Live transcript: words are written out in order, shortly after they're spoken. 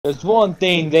There's one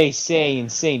thing they say in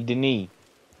Saint Denis.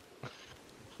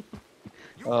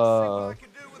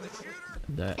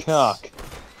 That's... Cock.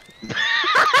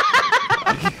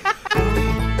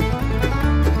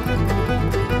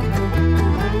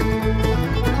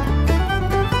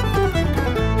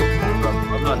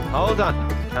 Hold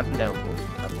on. Calm down.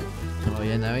 Oh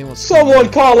yeah, now he wants. Someone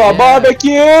call a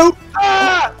barbecue!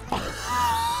 Ah!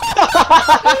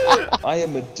 I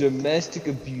am a domestic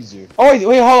abuser. Oh wait,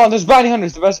 hold on. There's bounty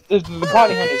hunters. The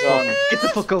bounty hunters are on. Get the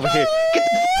fuck over here. Get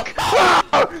the fuck.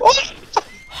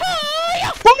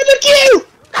 Barbecue!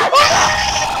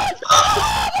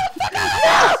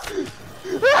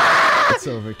 It's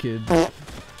over, kid.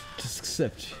 Just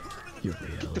accept your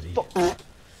reality. What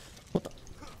the?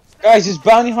 Guys, there's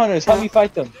bounty hunters. Help me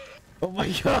fight them. Oh my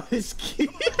god, this kid!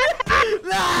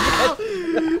 No!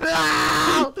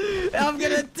 No! I'm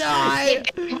gonna die!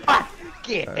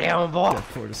 Get down, boy. Yeah,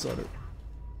 pour this on it.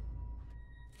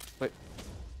 Wait.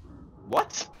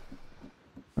 What?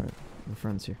 Alright, we're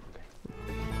friends here.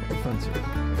 We're friends here.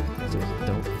 So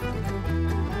don't.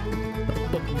 Stop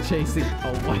fucking chasing.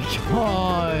 Oh my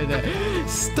god!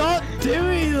 Stop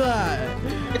doing that!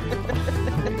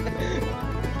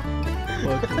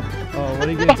 Look. Oh, what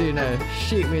are you gonna do now?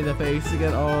 Shoot me in the face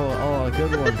again? Oh,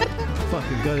 good one.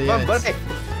 Fucking good, yeah.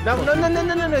 No,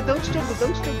 don't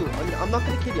struggle. I'm not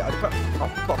gonna kill you. Oh,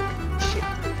 fuck. Shit.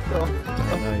 No,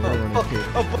 you're oh, kid.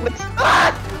 oh, bullets. Ah!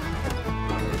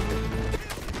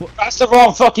 That's the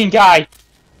wrong fucking guy.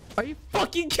 Are you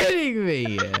fucking kidding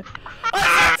me? I was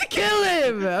about to kill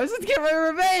him! I was about to get my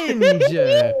revenge!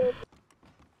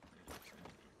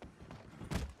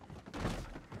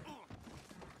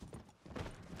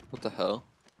 What the hell?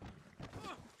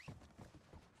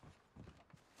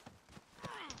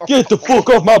 Get the fuck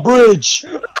off my bridge!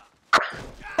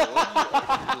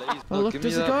 Oh look,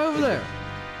 there's a guy over there!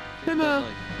 Hey man!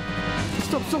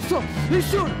 Stop! He's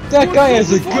shooting! That guy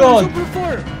has a gun! Open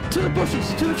fire! To the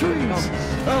bushes! To the trees!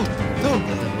 Oh! No!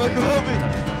 Michael, help me!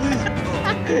 Please!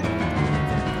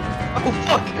 Oh,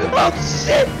 fuck! Oh,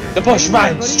 shit! The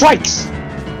bushman strikes!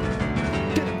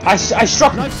 I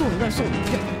struck him! Nice sword!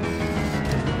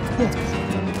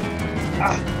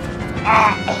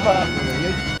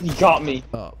 You got me.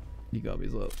 Oh, you got me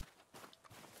as well.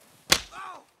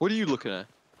 What are you looking at?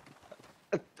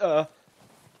 Huh?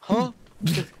 Oh.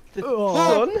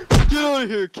 Son? Get out of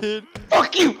here, kid!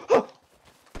 Fuck you!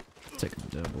 Take him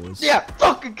down, boys. Yeah,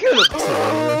 fucking kill him!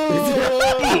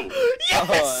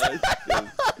 Yes!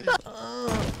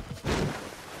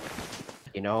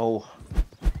 You know,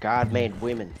 God made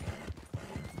women.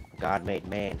 God made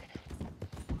man.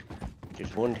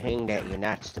 Just one thing that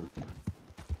unites them.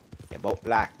 They both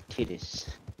like titties.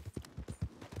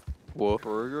 What?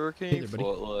 Burger King Hey there, buddy.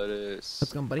 foot lettuce.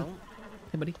 What's going, buddy?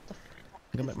 Hey, buddy.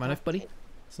 I got my knife, buddy.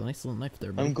 It's a nice little knife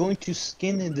there, buddy. I'm going to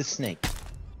skin the snake.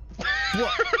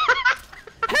 What?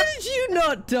 How did you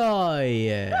not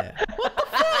die? What the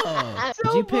fuck?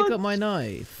 Did you pick up my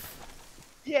knife?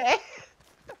 Yeah.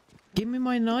 Give me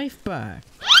my knife back.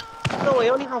 No, I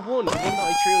only have one. The one that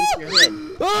I threw into your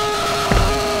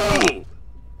head.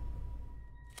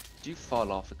 Did you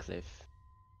fall off a cliff?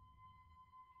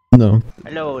 No.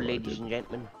 Hello, ladies and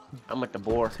gentlemen. I'm at the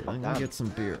boar. I'm gonna get some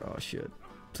beer. Oh shit.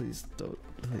 Please don't.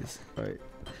 Please. Alright.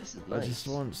 This is I nice. just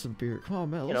want some beer. Come on,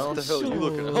 man. You know, What the hell are you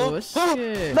looking at? Huh?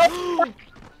 Shit. No!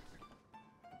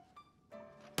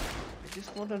 I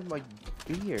just wanted my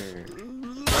beer.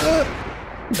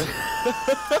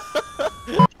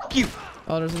 Fuck you!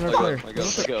 Oh, there's another player. I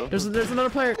gotta go. There's another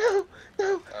player.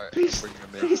 No! Alright, Please! bring him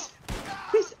in. Please!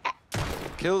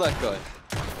 Kill that guy.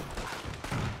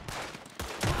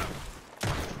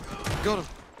 Got him.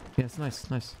 Yes,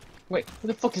 nice. Wait, who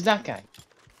the fuck is that guy?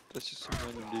 That's just some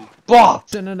random dude. Bob!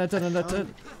 Dun.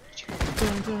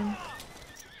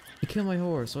 You killed my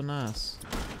horse. What an ass.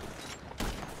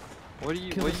 Why are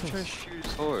you Kill trying his to horse. shoot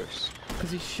his horse?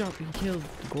 Cause he killed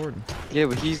Gordon. Yeah,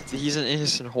 but he's an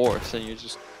innocent horse, and you're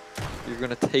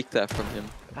gonna take that from him.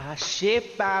 I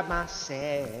sit by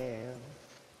myself,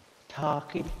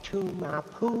 talking to my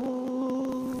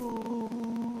pool.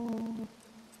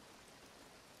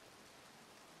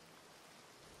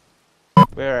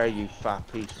 Where are you, fat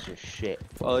piece of shit?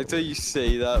 I like how you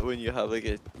say that when you have like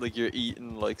you're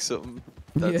eating like something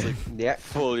that's Yeah. like Yeah.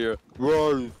 full. You're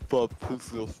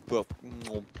just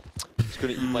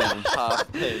gonna eat my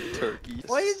half-head turkey.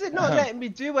 Why is it not letting me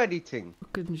do anything?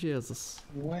 Fucking Jesus.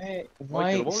 Why? It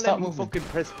won't Stop let me moving. fucking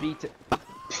press B to...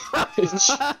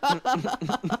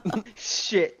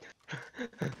 Shit.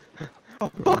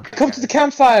 Oh, fuck. Come to the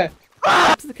campfire!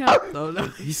 To the camp. Oh no,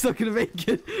 he's not gonna make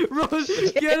it. Run!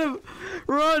 Get him!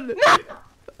 Run!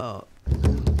 Oh.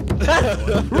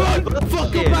 Run!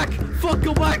 Fuck, go back! Fuck,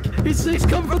 go back! He's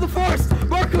come for the forest!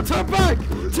 Marco, turn back!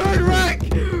 Turn back!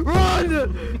 Run!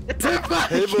 Turn back!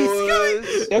 Hey, He's coming!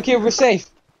 boys. Okay, we're safe.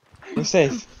 We're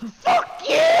safe. Fuck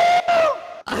you!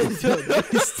 I don't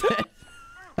understand.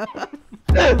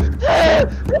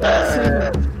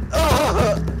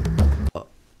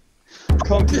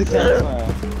 Come to the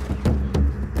campfire.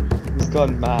 He's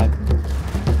gone mad.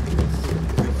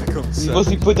 He must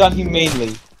be put down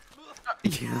humanely.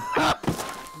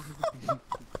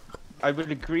 I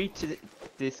will agree to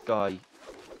this guy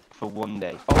for one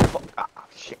day. Oh, fuck. Ah,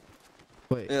 shit.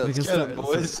 Wait, Yeah, we let's can get him, start.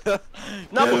 boys.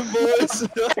 No, Get him, boys.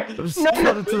 Just No,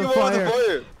 put him to the Bring him over fire. the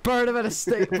fire. Burn him at a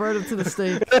stake. Burn him to the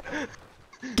stake.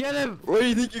 Get him! Where do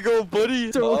you think you're going,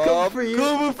 buddy? They're all coming for you.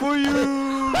 Coming for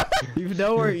you. You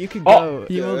know where you can Oh. go.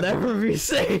 You will never be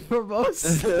safe from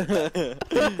us.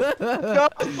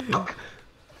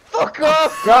 fuck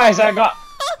off! Guys, I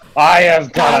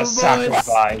have got Come a on,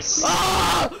 sacrifice.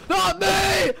 Ah! Not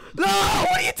me! No!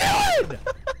 What are you doing?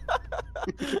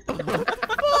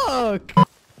 Fuck!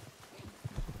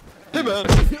 Hey, man.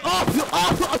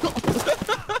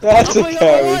 That's a Wait,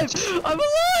 carriage. I'm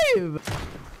alive!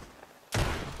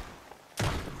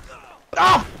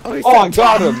 Ah! he's Oh, I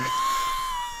got him.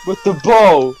 With the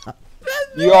bow.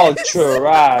 You're all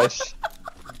trash.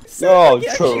 You're all He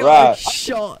actually got, like, trash.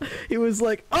 shot. He was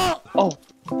like, oh! Oh,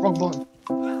 wrong button.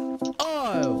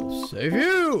 I'll save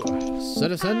you!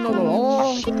 Citizen of the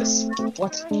law! This.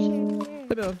 What?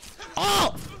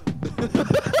 Oh!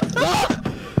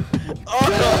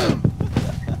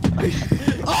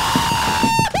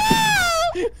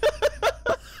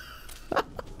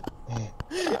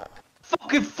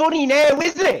 Fucking funny now,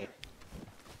 isn't it?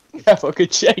 Yeah, fucking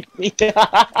check me.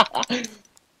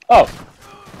 Oh.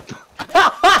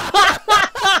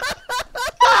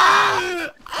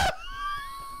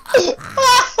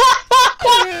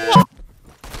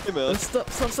 Hey, man. Stop.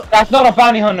 That's not a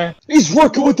bounty hunter. He's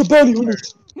working with the bounty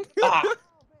hunters. Ah.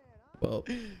 Well,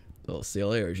 I'll see you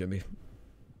later, Jimmy.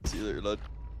 See you later, lad.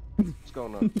 What's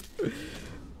going on?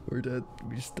 We're dead.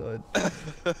 We just died.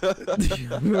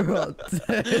 We're all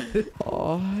dead.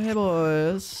 Oh, hey,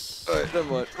 boys. Alright, never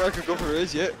mind. Marco, go for a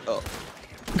race, yeah? Oh.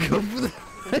 Go for the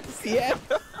yeah.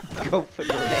 Go for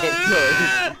the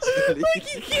head. Like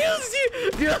he kills you.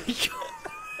 You're like,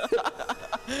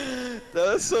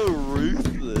 That's so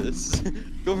ruthless.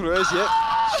 Go for a race, yeah?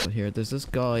 here, there's this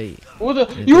guy. What the?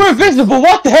 You were invisible.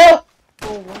 What the hell?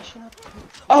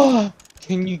 Oh,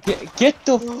 can you get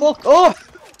the fuck up?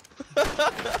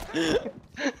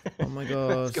 Oh my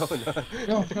gosh. What's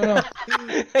going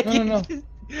on?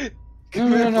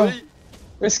 No.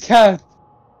 Where's Cat?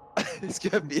 It's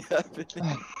gonna be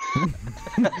happening.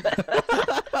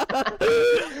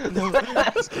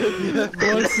 What's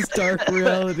this dark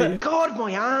reality? God,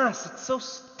 my ass! It's so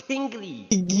tingly.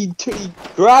 He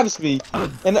grabs me,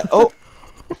 and oh,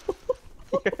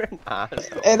 You're an ass.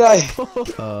 and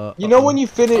you know when you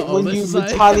finish when you this is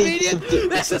retaliate. inconvenient.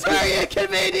 This is very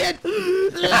inconvenient.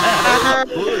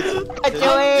 Got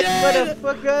your head,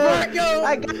 motherfucker! Marco,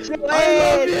 I got your I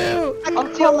head! love you. I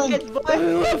got your head, I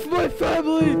boy! love my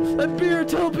family. And beer,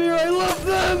 tell beer, I love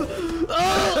them.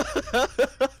 Oh.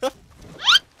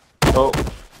 Oh,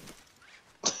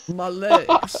 My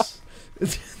legs.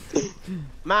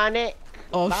 My neck!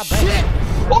 Oh My shit!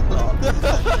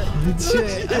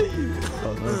 Shit!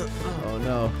 Oh no! Oh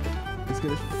no! He's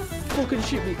gonna fucking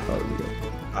shoot me! Oh no!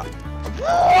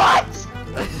 What?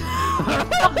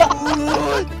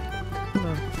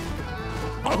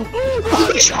 Oh my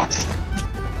god!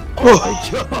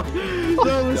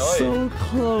 That was so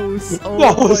close! Oh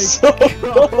that was so.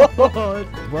 god!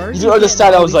 Where are You don't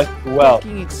understand. I was like, well.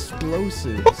 fucking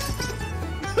explosives.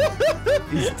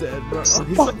 He's dead, bro. Oh,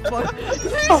 he's so fucked.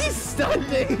 He's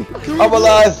standing! I'm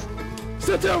alive.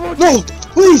 Sit down, Roger. No,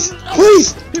 please,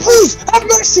 have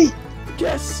mercy.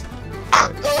 Yes!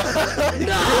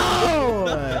 No!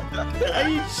 Are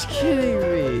you just kidding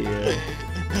me?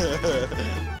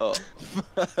 Oh.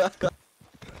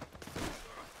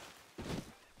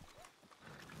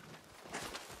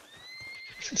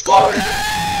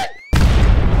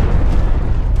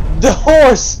 The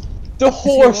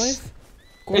horse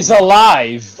is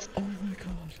alive. Oh my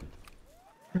god.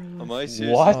 Am I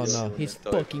serious? What? Oh no, he's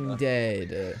fucking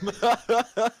dead.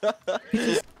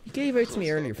 He gave out to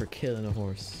me earlier for killing a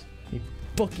horse. He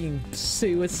fucking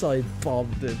suicide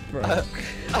bombed it, bro.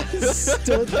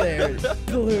 Stood there and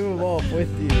blew him up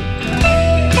with you.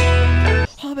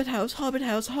 Hobbit house, hobbit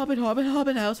house, hobbit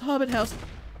house.